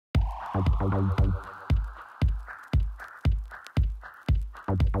Hey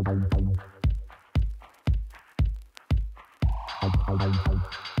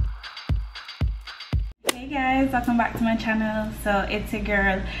guys, welcome back to my channel. So it's your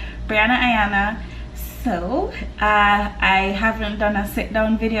girl Brianna Ayana. So I haven't done a sit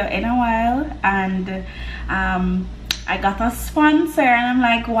down video in a while, and I got a sponsor, and I'm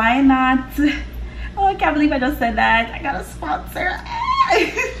like, why not? Oh, I can't believe I just said that. I got a sponsor.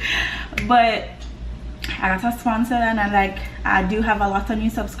 But I got a sponsor, and I do have a lot of new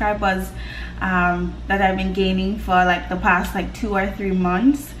subscribers that I've been gaining for like the past like 2 or 3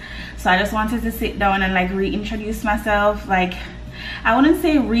 months. So I just wanted to sit down and like reintroduce myself. Like, I wouldn't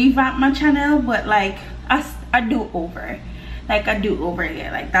say revamp my channel, but like a do-over. Like a do-over,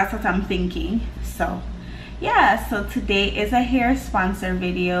 yeah. Like that's what I'm thinking. So yeah, so today is a hair sponsor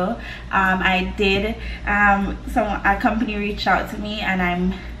video. I did a company reached out to me, and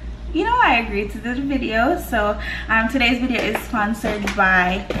I agreed to do the video. So today's video is sponsored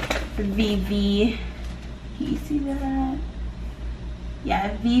by VIVI. Can you see that?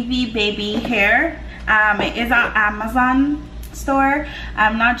 Yeah, Vivibabi hair. It is on Amazon store.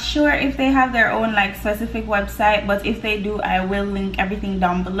 I'm not sure if they have their own like specific website, but if they do, I will link everything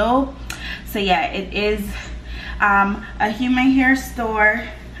down below. So yeah, it is a human hair store,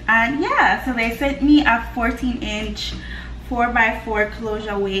 and yeah, so they sent me a 14-inch 4x4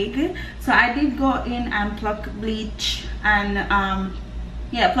 closure wig. So I did go in and pluck, bleach, and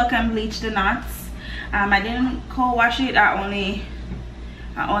pluck and bleach the knots. I didn't co-wash it. I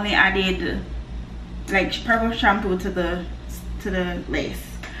only added like purple shampoo to the lace.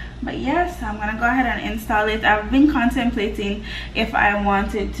 But yes, I'm gonna go ahead and install it. I've been contemplating if I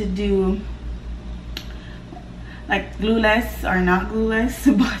wanted to do like glueless or not glueless,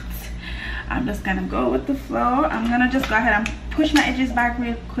 but I'm just gonna go with the flow. I'm gonna just go ahead and push my edges back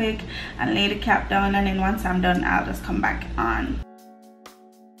real quick and lay the cap down, and then once I'm done, I'll just come back on.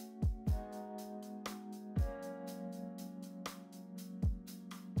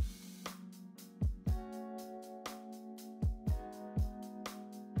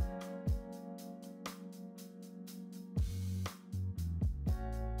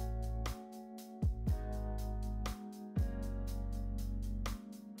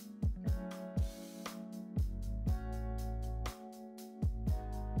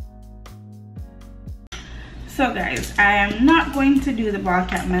 So guys, I am not going to do the ball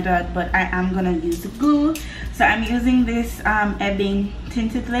cap method, but I am gonna use the glue. So I'm using this ebbing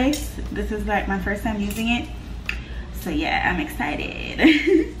tinted lace. This is like my first time using it, so yeah, I'm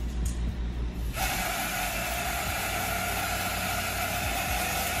excited.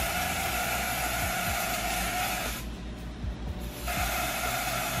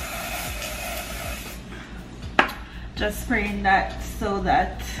 Just spraying that so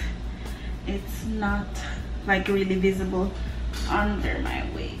that it's not like really visible under my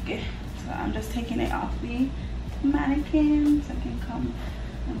wig. So I'm just taking it off the mannequin so I can come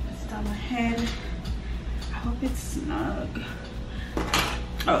and put it on my head. I hope it's snug.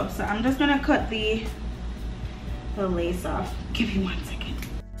 Oh, so I'm just gonna cut the lace off. Give me 1 second.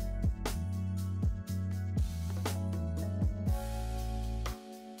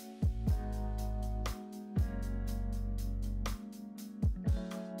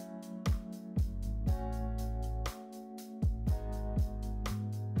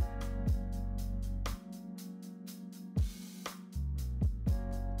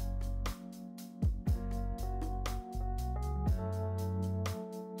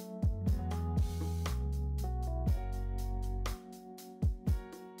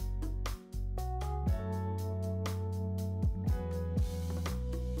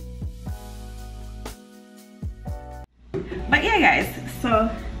 But yeah guys,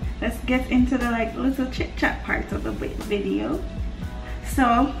 so let's get into the like little chit chat part of the video.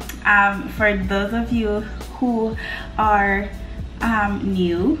 So for those of you who are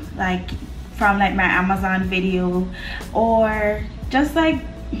new, like from like my Amazon video, or just like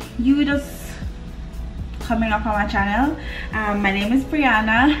you just coming up on my channel, my name is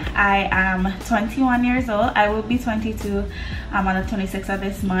Brianna. I am 21 years old. I will be 22 on the 26th of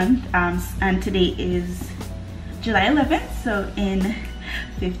this month, and today is July 11th, so in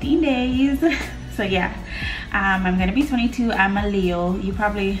 15 days. So yeah, I'm gonna be 22. I'm a Leo. You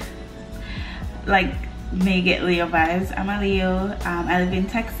probably like may get Leo vibes. I'm a Leo. I live in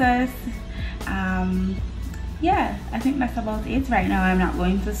Texas. Yeah, I think that's about it. Right now I'm not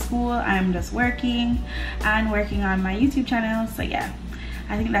going to school. I'm just working and working on my YouTube channel. So yeah,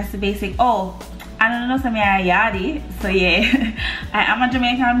 I think that's the basic. Oh, I don't know, some yadi. So yeah, I am a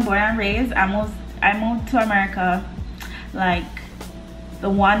Jamaican born and raised. I moved to America like the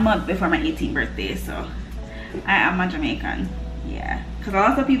 1 month before my 18th birthday. So I am a Jamaican. Yeah, because a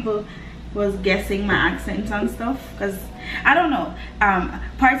lot of people was guessing my accents and stuff, because I don't know,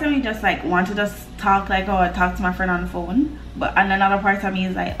 part of me just like want to just talk like, oh, I talk to my friend on the phone, but and another part of me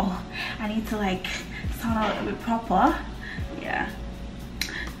is like, oh, I need to like sound a little bit proper. Yeah.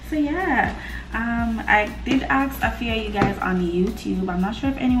 So yeah, I did ask a few of you guys on YouTube. I'm not sure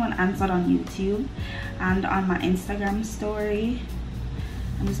if anyone answered on YouTube and on my Instagram story.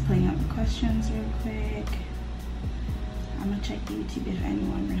 I'm just pulling up the questions real quick. I'm gonna check YouTube if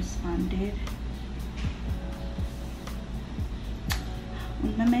anyone responded.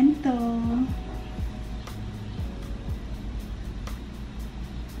 Un momento.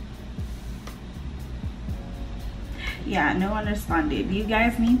 Yeah, no one responded. You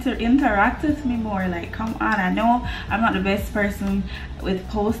guys need to interact with me more. Like, come on. I know I'm not the best person with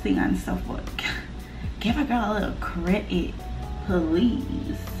posting and stuff, but give a girl a little credit,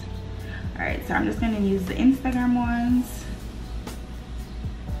 please. Alright, so I'm just gonna use the Instagram ones.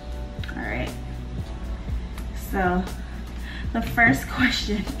 Alright, so the first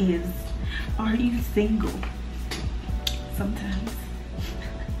question is, are you single? Sometimes.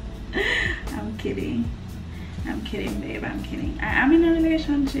 I'm kidding, babe, I'm kidding. I am in a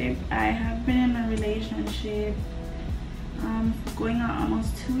relationship. I have been in a relationship going on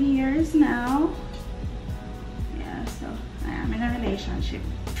almost 2 years now. Yeah, so I am in a relationship.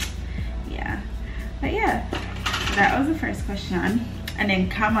 Yeah, but yeah, that was the first question. And then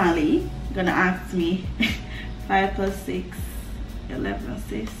Kamali gonna ask me 5 + 6 11,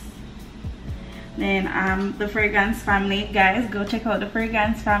 sis. Then the Fragrance family, guys, go check out the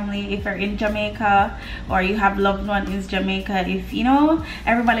Fragrance family if you're in Jamaica or you have loved one in Jamaica. If you know,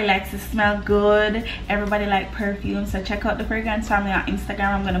 everybody likes to smell good, everybody like perfume, so check out the Fragrance family on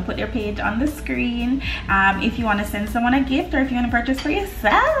Instagram. I'm gonna put their page on the screen. If you want to send someone a gift or if you want to purchase for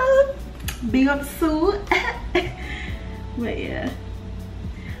yourself, big up Sue. But yeah,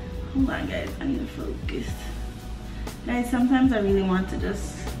 hold on guys, I need to focus. Guys, sometimes I really want to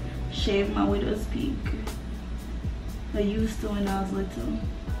just shave my widow's peak. I used to when I was little,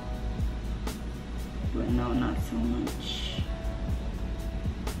 but no, not so much.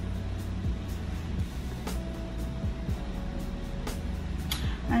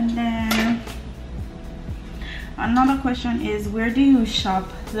 And then another question is, where do you shop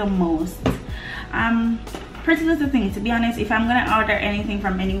the most? Pretty little thing, to be honest. If I'm gonna order anything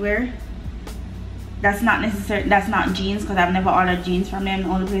from anywhere, that's not necessary, that's not jeans, because I've never ordered jeans from them. The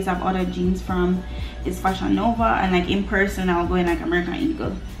only place I've ordered jeans from is Fashion Nova, and like in person I'll go in like American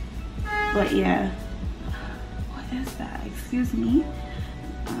Eagle. But yeah, what is that? Excuse me,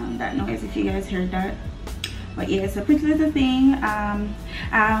 that noise if you guys heard that. But yeah, it's a pretty little thing.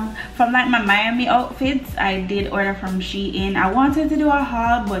 From like my Miami outfits, I did order from Shein. I wanted to do a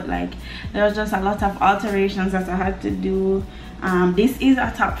haul, but like there was just a lot of alterations that I had to do. This is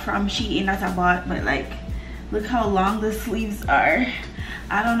a top from Shein that I bought, but like look how long the sleeves are.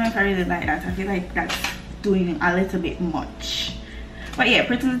 I don't know if I really like that. I feel like that's doing a little bit much. But yeah,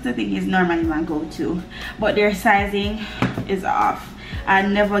 pretty little thing is normally my go-to, but their sizing is off. I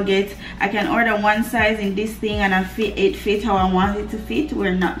never get, I can order one size in this thing and it fit how I want it to fit,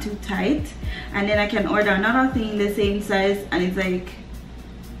 we're not too tight, and then I can order another thing the same size and it's like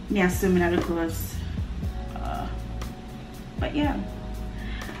me assuming other clothes. But yeah,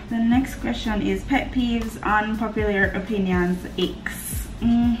 the next question is pet peeves, unpopular opinions, X.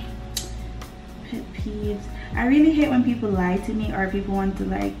 Pet peeves, I really hate when people lie to me or people want to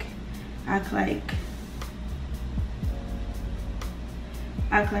like act like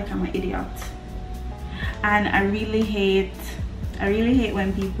I'm an idiot. And I really hate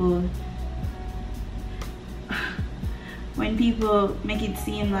when people make it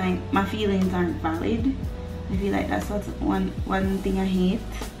seem like my feelings aren't valid. I feel like that's what's one thing I hate.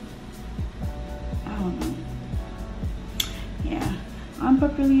 I don't know. Yeah,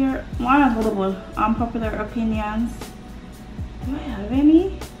 unpopular opinions. Do I have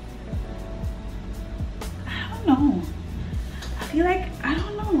any? I don't know. I feel like, I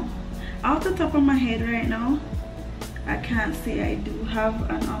don't know, off the top of my head right now I can't say I do have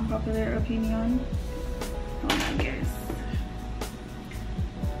an unpopular opinion. Oh my goodness.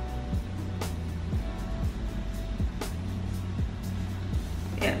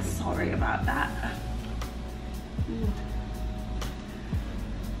 Yeah, sorry about that. Ooh.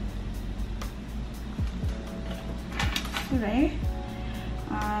 Today,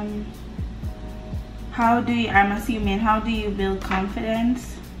 I'm assuming, how do you build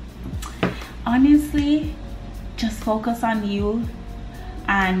confidence? Honestly, just focus on you,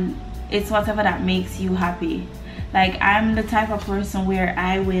 and it's whatever that makes you happy. Like, I'm the type of person where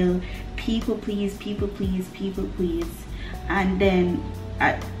I will people please, and then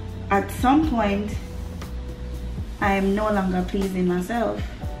at some point I am no longer pleasing myself,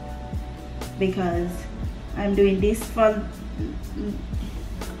 because I'm doing this for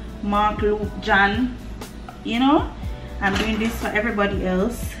Mark, Luke, John, you know. I'm doing this for everybody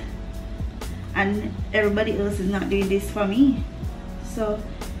else, and everybody else is not doing this for me. So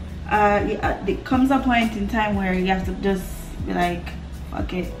it comes a point in time where you have to just be like,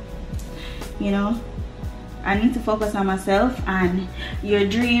 fuck it, you know. I need to focus on myself, and your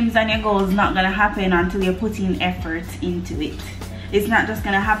dreams and your goals not gonna happen until you're putting effort into it. It's not just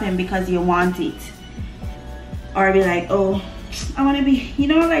gonna happen because you want it, or be like, oh, I want to be, you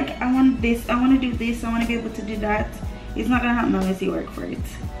know, like, I want this, I want to do this, I want to be able to do that. It's not gonna happen unless you work for it.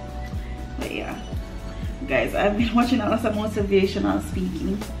 But yeah, guys, I've been watching a lot of motivational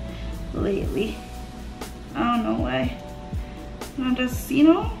speaking lately. I don't know why. I'm just, you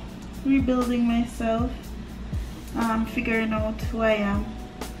know, rebuilding myself, figuring out who I am.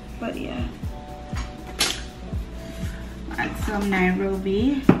 But yeah, add some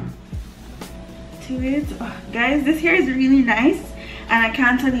Nairobi to it. Oh, guys, this hair is really nice, and I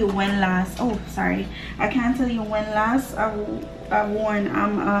can't tell you when last, oh sorry, I can't tell you when last I've worn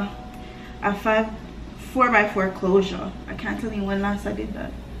a 4x4 closure. I can't tell you when last I did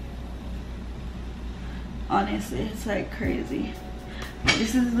that. Honestly, it's like crazy.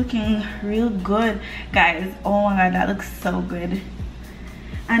 This is looking real good, guys. Oh my god, that looks so good.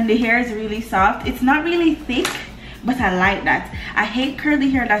 And the hair is really soft. It's not really thick, but I like that. I hate curly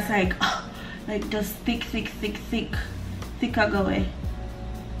hair that's like, oh, like just thick away.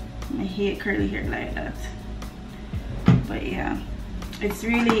 I hate curly hair like that. But yeah, it's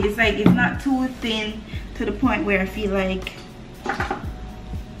really, it's like, it's not too thin to the point where I feel like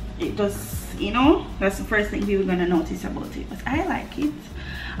it just, you know, that's the first thing people are gonna notice about it. But I like it.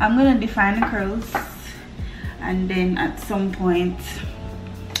 I'm gonna define the curls, and then at some point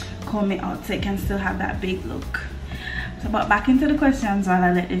comb it out so it can still have that big look. So, but back into the questions while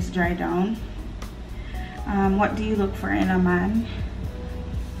I let this dry down. What do you look for in a man?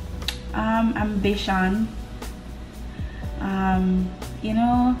 Ambition, you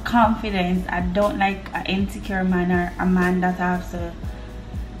know, confidence. I don't like an insecure man, or a man that has to,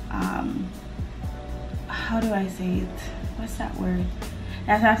 how do I say it? What's that word?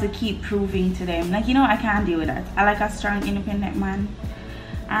 That have to keep proving to them. Like, you know, I can't deal with that. I like a strong, independent man,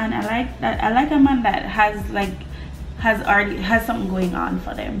 and I like that. I like a man that has like, has something going on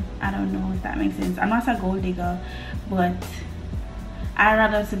for them. I don't know if that makes sense. I'm not a gold digger, but I'd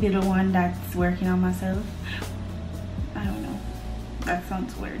rather to be the one that's working on myself. I don't know, that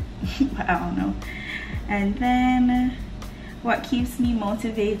sounds weird. But I don't know. And then what keeps me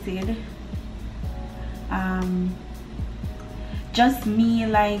motivated, just me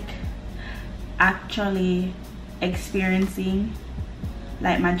like actually experiencing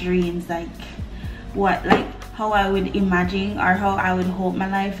like my dreams, like what, like how I would imagine or how I would hope my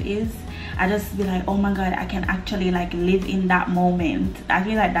life is. I just be like, oh my god, I can actually like live in that moment. I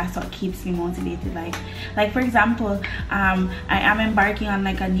feel like that's what keeps me motivated. Like for example, I am embarking on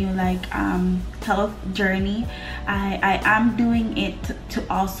like a new like health journey. I am doing it to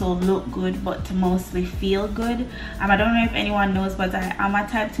also look good, but to mostly feel good. I don't know if anyone knows, but I am a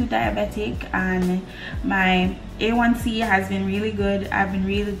type 2 diabetic, and my A1C has been really good. I've been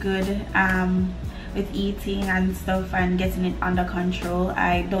really good with eating and stuff and getting it under control.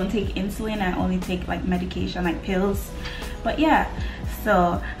 I don't take insulin, I only take like medication, like pills. But yeah,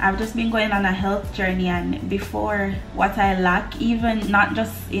 so I've just been going on a health journey, and before, what I lack, even not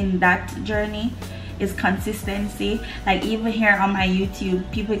just in that journey, is consistency. Like even here on my YouTube,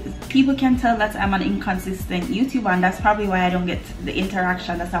 people can tell that I'm an inconsistent YouTuber, and that's probably why I don't get the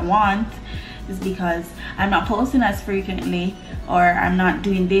interaction that I want, is because I'm not posting as frequently, or I'm not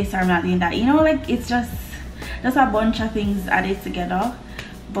doing this, or I'm not doing that, you know, like it's just a bunch of things added together.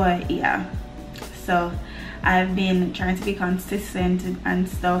 But yeah, so I've been trying to be consistent and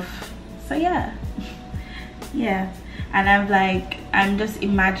stuff. So yeah. Yeah, and I'm just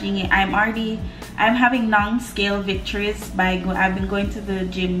imagining it. I'm having non-scale victories by I've been going to the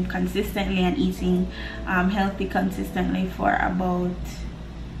gym consistently and eating healthy consistently for about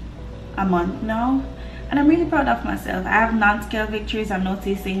a month now, and I'm really proud of myself. I have non-scale victories. I'm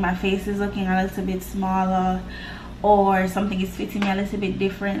noticing my face is looking a little bit smaller, or something is fitting me a little bit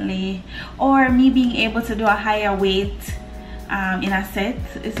differently, or me being able to do a higher weight in a set.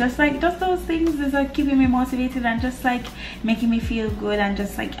 It's just like, just those things is like keeping me motivated and just like making me feel good, and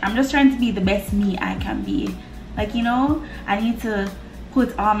just like I'm just trying to be the best me I can be. Like, you know, I need to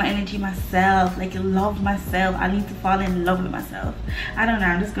put all my energy myself, like love myself. I need to fall in love with myself. I don't know,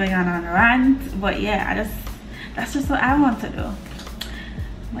 I'm just going on a rant, but yeah, that's just what I want to do.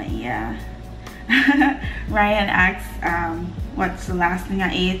 But yeah. Ryan asked what's the last thing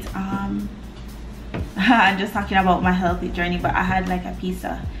I ate. I'm just talking about my healthy journey, but I had like a piece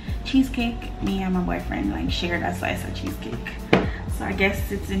of cheesecake. Me and my boyfriend like shared a slice of cheesecake, so I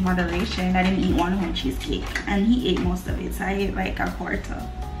guess it's in moderation. I didn't eat one whole cheesecake and he ate most of it, so I ate like a quarter.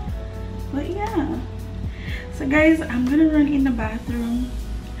 But yeah, so guys, I'm gonna run in the bathroom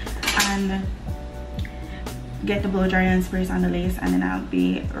and get the blow dryer and sprays on the lace, and then I'll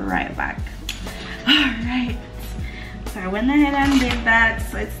be right back. All right, so I went ahead and did that,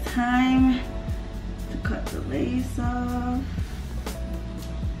 so it's time to cut the lace off.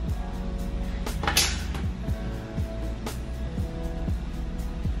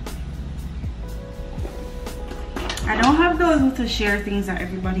 I don't have those little share things that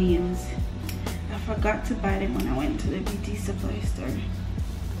everybody uses. I forgot to buy them when I went to the beauty supply store,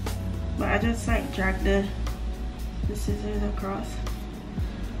 but I just like dragged the scissors across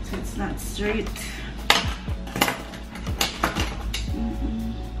so it's not straight.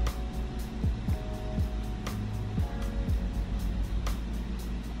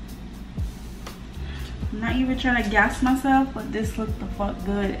 I'm not even trying to gas myself, but this looked the fuck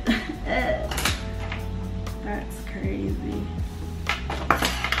good. That's crazy.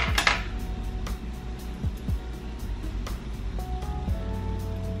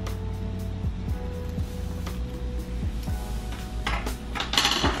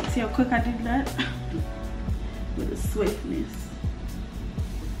 See how quick I did that? With a swiftness.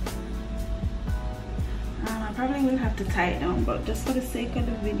 I probably will have to tie it down, but just for the sake of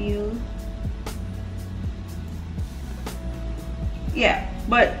the video. Yeah,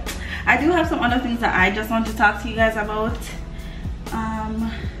 but I do have some other things that I just want to talk to you guys about.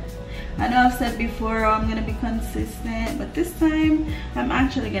 I know I've said before I'm gonna be consistent, but this time I'm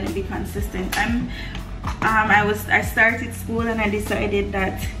actually gonna be consistent. I started school and I decided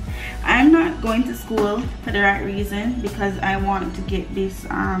that I'm not going to school for the right reason, because I want to get this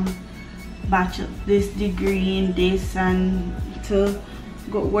this degree in this and to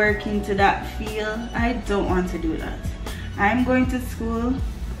go work into that field. I don't want to do that. I'm going to school.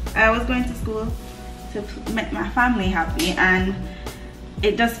 I was going to school to make my family happy, and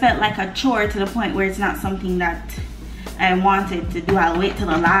it just felt like a chore to the point where it's not something that I wanted to do. I'll wait till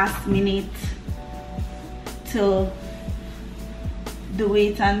the last minute to do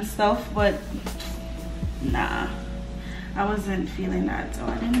it and stuff, but nah, I wasn't feeling that, so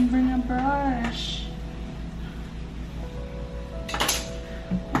I didn't bring a brush.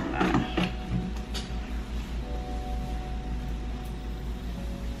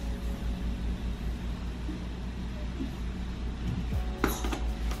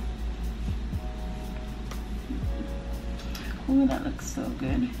 Oh, that looks so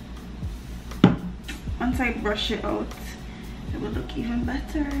good. Once I brush it out, it will look even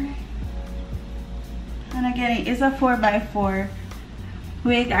better. And again, it is a 4x4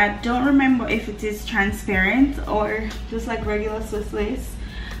 wig. I don't remember if it is transparent or just like regular Swiss lace.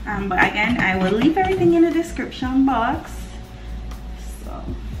 But again, I will leave everything in the description box. So,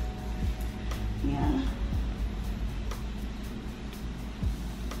 yeah.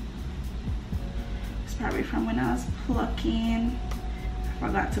 It's probably from when I was plucking. I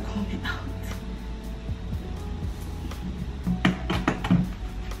forgot to comb it out.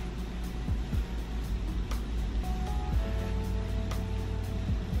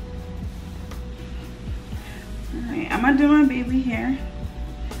 I'm gonna do my baby hair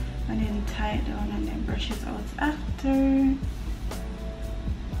and then tie it down and then brush it out after.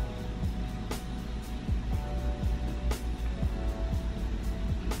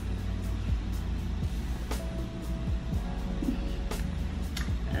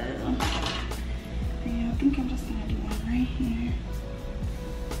 Yeah, I think I'm just gonna do one right here.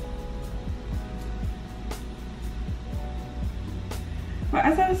 But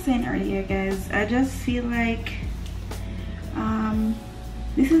as I was saying earlier, guys, I just feel like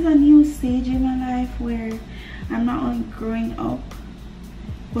this is a new stage in my life where I'm not only growing up,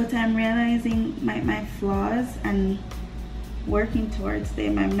 but I'm realizing my flaws and working towards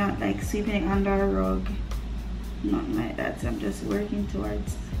them. I'm not like sweeping it under a rug, nothing like that. I'm just working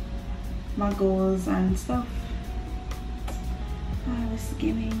towards my goals and stuff. I was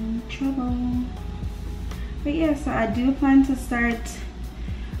giving trouble, but yeah, so I do plan to start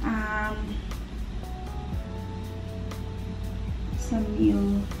some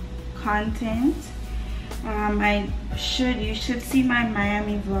new content. You should see my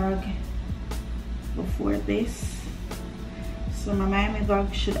Miami vlog before this, So my Miami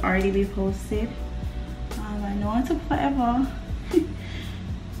vlog should already be posted. I know it took forever,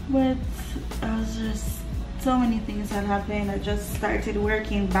 but it was just so many things that happened. I just started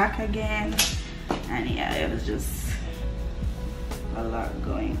working back again, and yeah, it was just a lot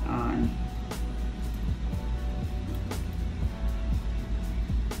going on.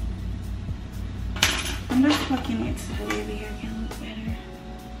 I'm just plucking it so the baby hair can look better.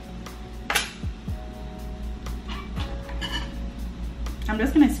 I'm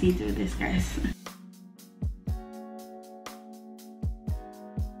just gonna speed through this, guys.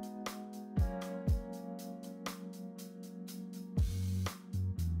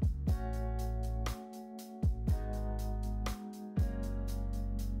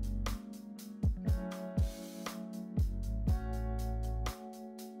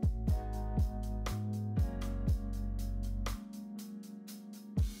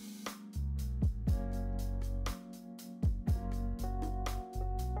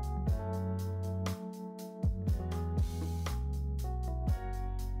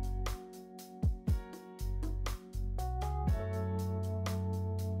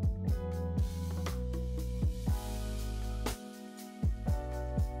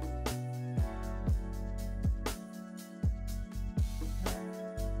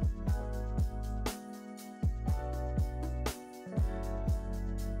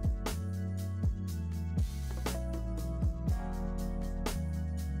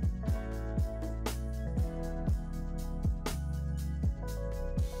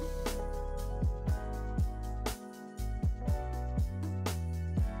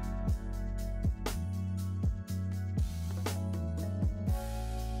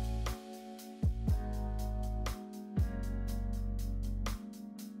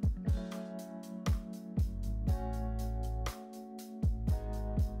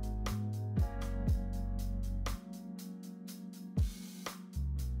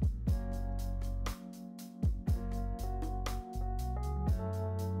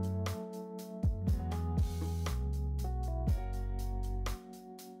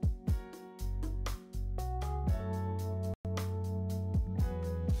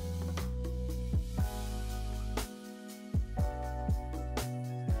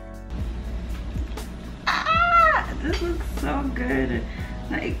 This looks so good.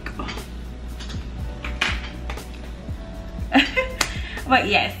 Like, oh. But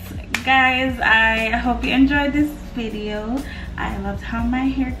yes, guys, I hope you enjoyed this video. I loved how my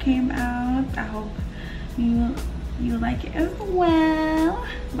hair came out. I hope you like it as well.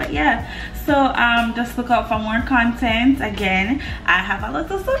 But yeah, so just look out for more content. Again, I have a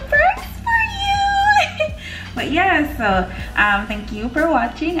lot of surprise for you. But yeah, so thank you for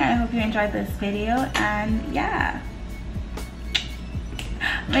watching. I hope you enjoyed this video, and yeah,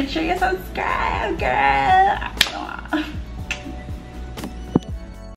 make sure you subscribe, girl.